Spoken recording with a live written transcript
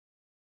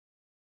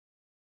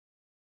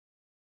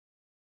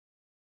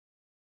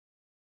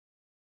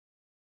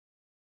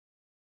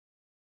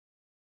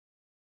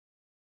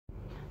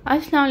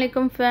Assalamu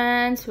alaikum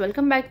friends,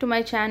 welcome back to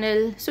my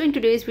channel. So in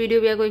today's video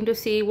we are going to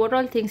see what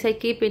all things I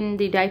keep in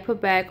the diaper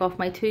bag of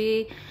my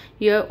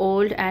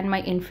 3-year-old and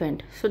my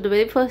infant. So the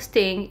very first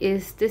thing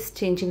is this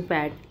changing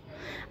pad.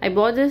 I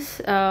bought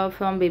this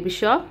from baby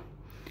shop.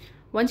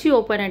 Once you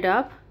open it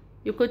up,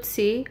 you could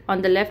see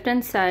on the left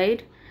hand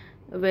side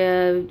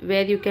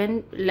where you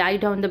can lie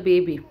down the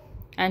baby,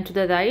 and to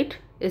the right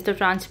is the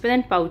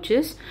transparent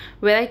pouches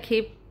where I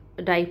keep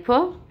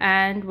diaper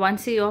and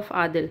onesie of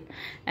Adil,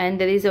 and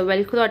there is a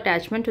velcro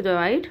attachment to the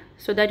right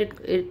so that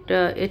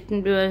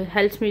it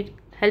helps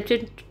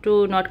it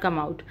to not come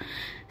out.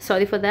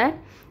 Sorry for that.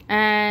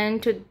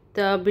 And to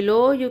the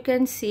below you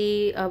can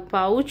see a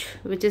pouch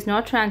which is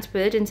not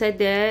transparent. Inside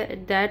there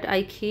that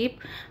I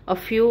keep a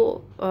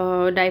few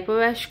diaper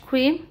rash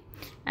cream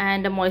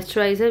and a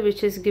moisturizer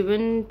which is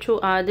given to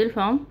Adil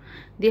from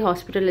the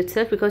hospital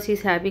itself because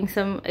he's having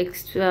some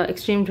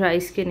extreme dry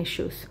skin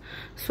issues.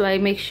 So I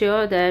make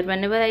sure that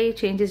whenever I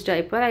change his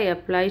diaper, I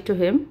apply to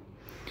him,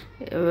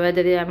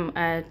 whether I'm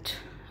at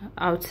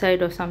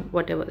outside or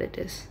whatever it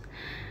is.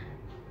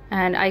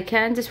 And I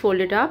can just fold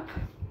it up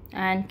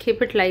and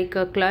keep it like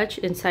a clutch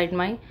inside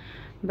my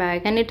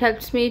bag, and it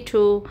helps me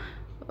to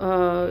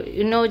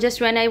just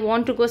when I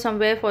want to go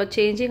somewhere for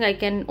changing, I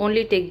can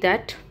only take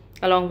that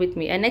along with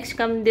me. And next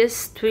comes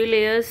this 3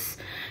 layers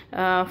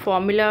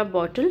formula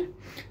bottle.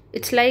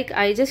 It's like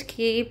I just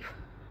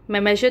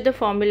measure the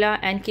formula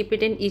and keep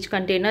it in each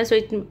container, so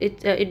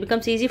it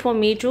becomes easy for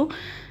me to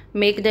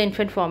make the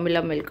infant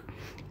formula milk.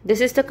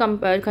 This is the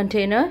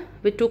container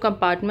with 2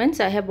 compartments.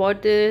 I have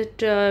bought it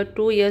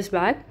 2 years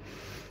back,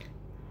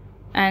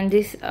 and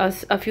this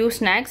a few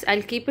snacks.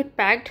 I'll keep it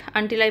packed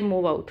until I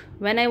move out.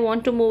 When I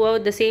want to move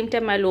out, the same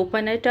time I'll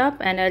open it up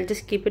and I'll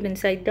just keep it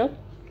inside the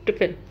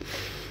tiffin.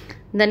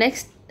 The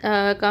next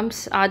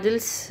comes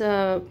Adil's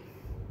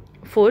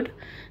food.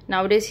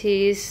 Nowadays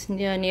he is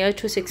near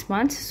to 6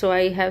 months, so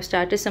I have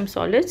started some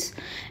solids,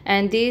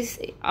 and these,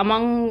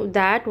 among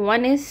that,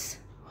 one is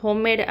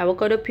homemade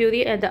avocado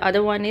puree and the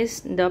other one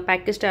is the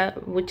packaged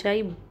which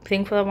I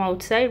bring from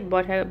outside,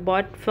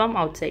 bought from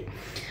outside.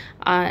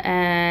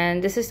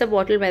 And this is the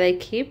bottle where I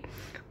keep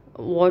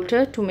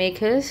water to make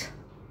his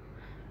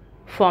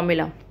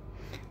formula.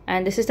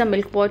 And this is the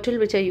milk bottle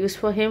which I use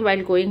for him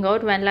while going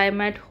out. When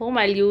I'm at home,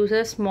 I'll use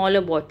a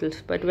smaller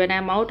bottles, but when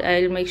I'm out,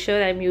 I'll make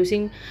sure I'm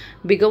using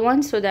bigger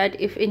ones so that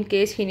if in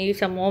case he needs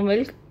some more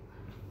milk,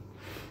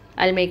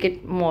 I'll make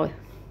it more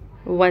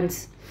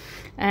once.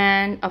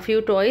 And a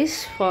few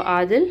toys for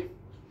Adil,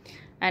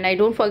 and I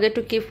don't forget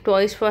to keep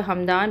toys for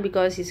Hamdan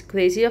because he's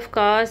crazy of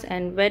cars,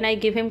 and when I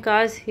give him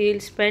cars,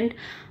 he'll spend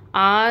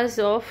hours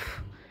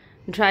of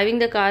driving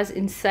the cars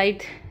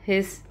inside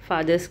his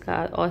father's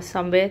car or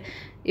somewhere.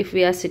 If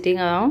we are sitting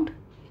around,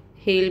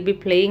 he'll be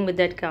playing with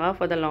that car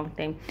for the long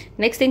time.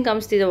 Next thing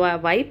comes to the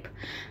wipe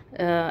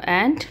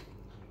and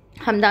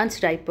Hamdan's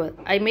diaper.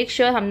 I make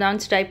sure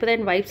Hamdan's diaper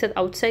and wipes are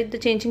outside the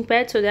changing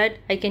pad so that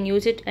I can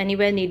use it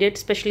anywhere needed,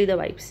 especially the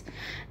wipes.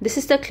 This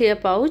is the clear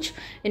pouch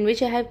in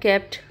which I have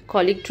kept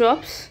colic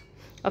drops,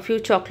 a few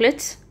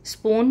chocolates,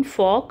 spoon,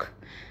 fork,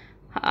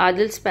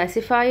 Adil's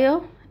pacifier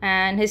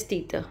and his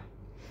teether.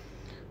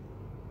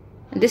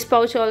 This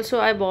pouch also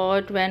I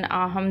bought when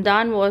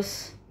Hamdan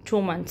was 2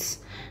 months.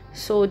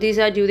 So these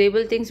are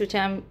durable things which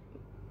I'm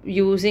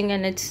using,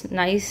 and it's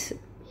nice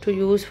to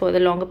use for the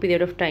longer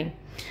period of time.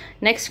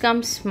 Next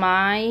comes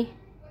my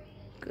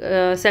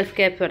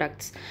self-care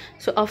products.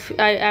 So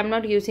I am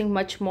not using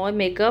much more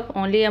makeup,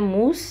 only a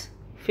mousse,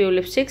 few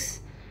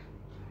lipsticks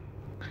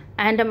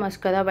and a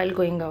mascara while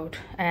going out.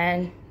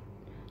 And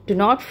do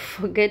not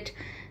forget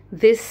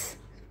this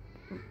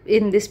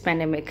in this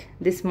pandemic,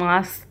 this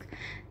mask,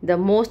 the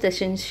most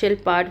essential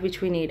part which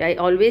we need. I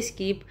always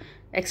keep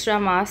extra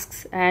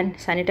masks and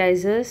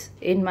sanitizers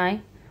in my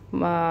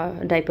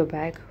diaper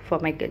bag for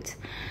my kids.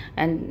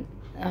 And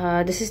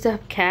this is the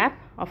cap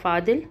of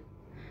Adil,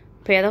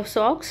 pair of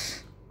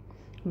socks,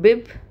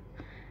 bib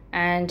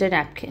and a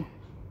napkin.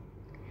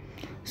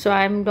 So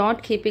I'm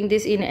not keeping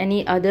this in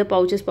any other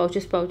pouches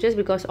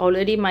because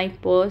already my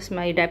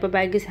diaper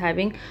bag is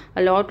having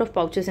a lot of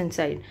pouches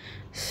inside,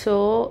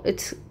 so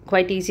it's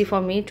quite easy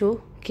for me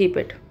to keep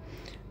it.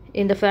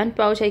 In the front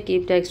pouch I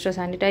keep the extra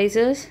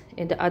sanitizers.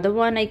 In the other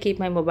one I keep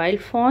my mobile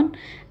phone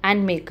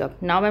and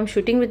makeup. Now I'm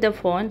shooting with the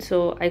phone,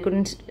 so I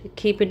couldn't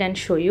keep it and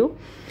show you.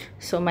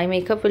 So my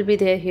makeup will be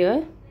there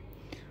here.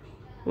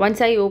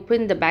 Once I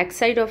open the back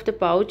side of the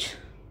pouch,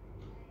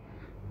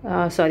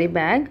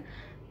 bag,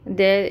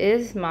 there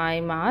is my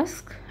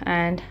mask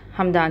and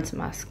Hamdan's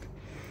mask.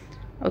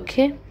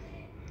 Okay.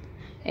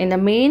 In the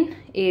main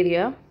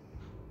area,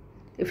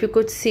 if you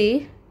could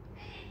see,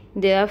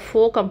 there are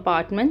 4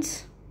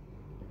 compartments,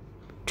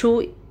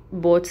 2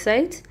 both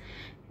sides,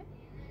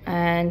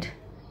 and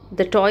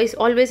the toys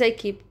always I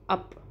keep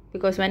up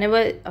because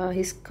whenever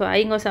he's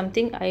crying or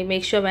something, I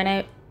make sure when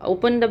I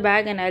open the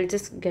bag and I'll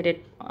just get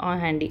it on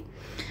handy.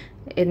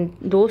 In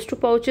those 2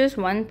 pouches,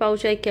 one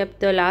pouch I kept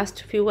the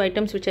last few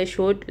items which I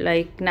showed,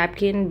 like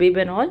napkin, bib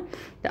and all.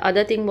 The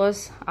other thing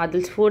was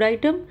Adil's food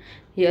item.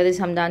 Here is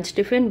Hamdan's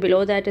tiffin.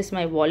 Below that is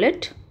my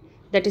wallet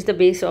that is the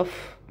base of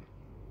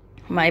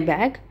my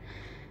bag.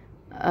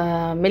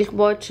 Milk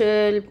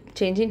bottle,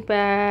 changing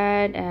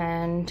pad,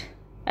 and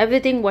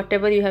everything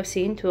whatever you have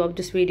seen throughout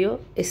this video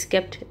is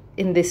kept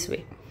in this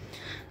way.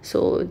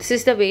 So this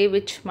is the way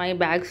which my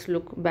bag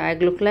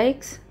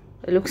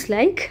looks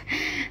like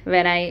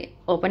when I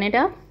open it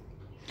up.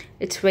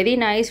 It's very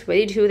nice,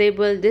 very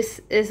durable.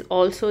 This is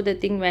also the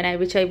thing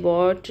which I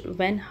bought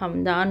when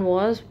Hamdan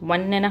was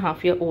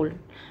 1.5 years old,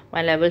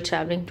 while I was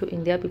traveling to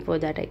India. Before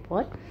that I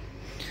bought.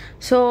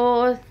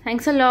 So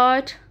thanks a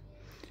lot,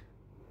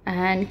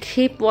 and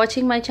keep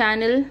watching my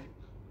channel.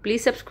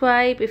 Please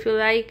subscribe if you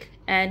like,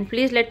 and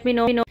please let me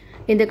know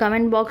in the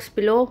comment box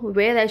below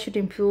where I should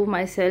improve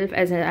myself,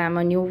 as I am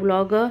a new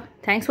vlogger.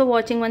 Thanks for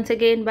watching once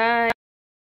again. Bye.